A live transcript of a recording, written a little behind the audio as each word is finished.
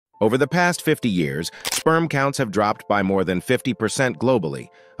Over the past 50 years, sperm counts have dropped by more than 50% globally,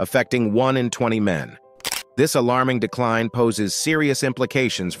 affecting 1 in 20 men. This alarming decline poses serious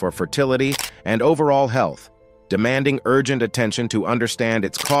implications for fertility and overall health, demanding urgent attention to understand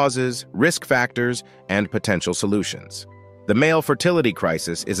its causes, risk factors, and potential solutions. The male fertility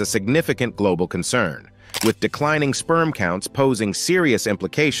crisis is a significant global concern, with declining sperm counts posing serious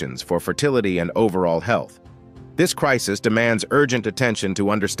implications for fertility and overall health. This crisis demands urgent attention to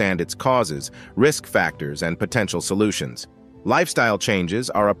understand its causes, risk factors, and potential solutions. Lifestyle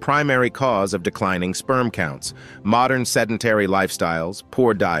changes are a primary cause of declining sperm counts. Modern sedentary lifestyles,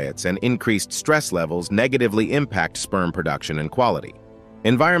 poor diets, and increased stress levels negatively impact sperm production and quality.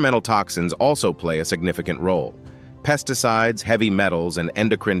 Environmental toxins also play a significant role. Pesticides, heavy metals, and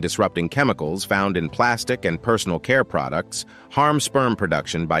endocrine-disrupting chemicals found in plastic and personal care products harm sperm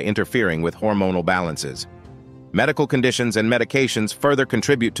production by interfering with hormonal balances. Medical conditions and medications further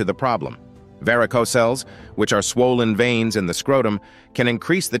contribute to the problem. Varicoceles, which are swollen veins in the scrotum, can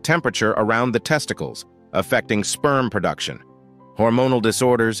increase the temperature around the testicles, affecting sperm production. Hormonal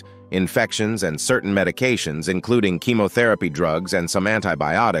disorders, infections, and certain medications, including chemotherapy drugs and some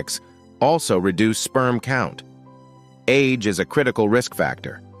antibiotics, also reduce sperm count. Age is a critical risk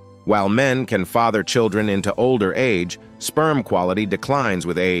factor. While men can father children into older age, sperm quality declines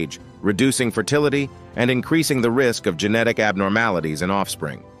with age, reducing fertility and increasing the risk of genetic abnormalities in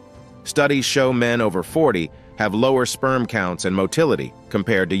offspring. Studies show men over 40 have lower sperm counts and motility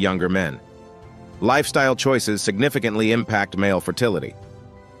compared to younger men. Lifestyle choices significantly impact male fertility.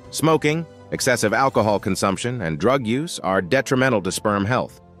 Smoking, excessive alcohol consumption, and drug use are detrimental to sperm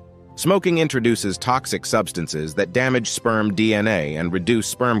health. Smoking introduces toxic substances that damage sperm DNA and reduce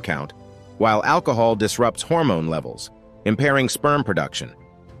sperm count, while alcohol disrupts hormone levels, impairing sperm production.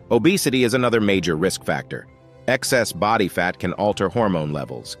 Obesity is another major risk factor. Excess body fat can alter hormone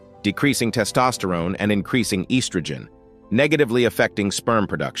levels, decreasing testosterone and increasing estrogen, negatively affecting sperm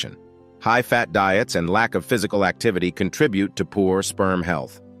production. High-fat diets and lack of physical activity contribute to poor sperm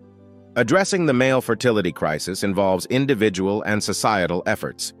health. Addressing the male fertility crisis involves individual and societal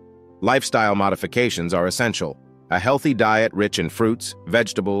efforts. Lifestyle modifications are essential. A healthy diet rich in fruits,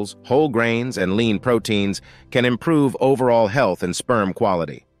 vegetables, whole grains, and lean proteins can improve overall health and sperm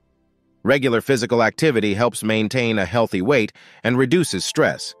quality. Regular physical activity helps maintain a healthy weight and reduces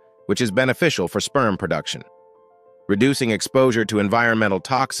stress, which is beneficial for sperm production. Reducing exposure to environmental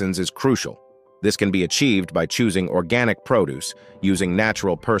toxins is crucial. This can be achieved by choosing organic produce, using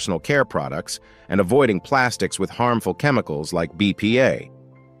natural personal care products, and avoiding plastics with harmful chemicals like BPA.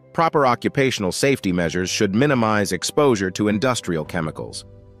 Proper occupational safety measures should minimize exposure to industrial chemicals.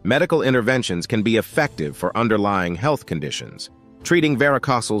 Medical interventions can be effective for underlying health conditions. Treating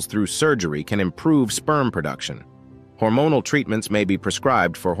varicoceles through surgery can improve sperm production. Hormonal treatments may be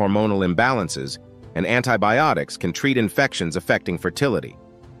prescribed for hormonal imbalances, and antibiotics can treat infections affecting fertility.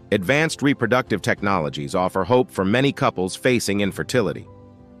 Advanced reproductive technologies offer hope for many couples facing infertility.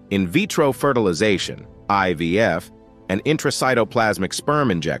 In vitro fertilization, IVF, and intracytoplasmic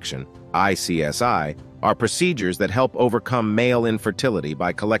sperm injection, ICSI, are procedures that help overcome male infertility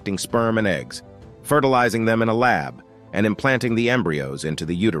by collecting sperm and eggs, fertilizing them in a lab, and implanting the embryos into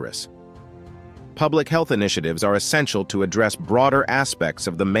the uterus. Public health initiatives are essential to address broader aspects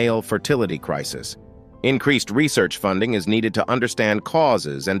of the male fertility crisis. Increased research funding is needed to understand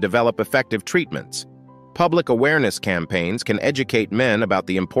causes and develop effective treatments. Public awareness campaigns can educate men about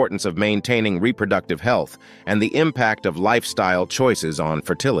the importance of maintaining reproductive health and the impact of lifestyle choices on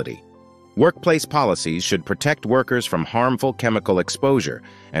fertility. Workplace policies should protect workers from harmful chemical exposure,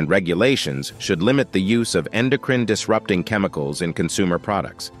 and regulations should limit the use of endocrine-disrupting chemicals in consumer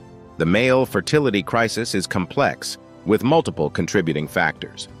products. The male fertility crisis is complex, with multiple contributing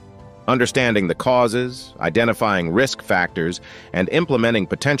factors. Understanding the causes, identifying risk factors, and implementing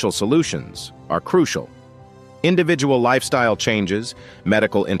potential solutions are crucial. Individual lifestyle changes,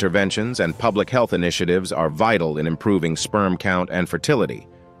 medical interventions, and public health initiatives are vital in improving sperm count and fertility,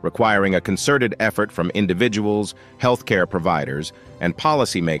 requiring a concerted effort from individuals, healthcare providers, and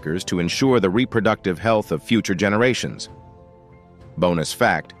policymakers to ensure the reproductive health of future generations. Bonus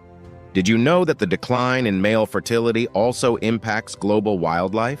fact: did you know that the decline in male fertility also impacts global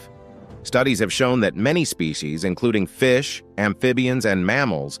wildlife? Studies have shown that many species, including fish, amphibians, and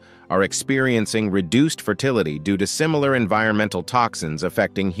mammals, are experiencing reduced fertility due to similar environmental toxins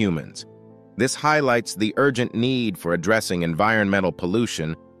affecting humans. This highlights the urgent need for addressing environmental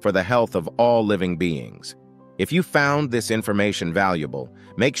pollution for the health of all living beings. If you found this information valuable,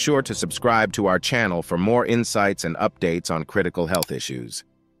 make sure to subscribe to our channel for more insights and updates on critical health issues.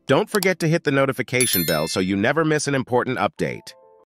 Don't forget to hit the notification bell so you never miss an important update.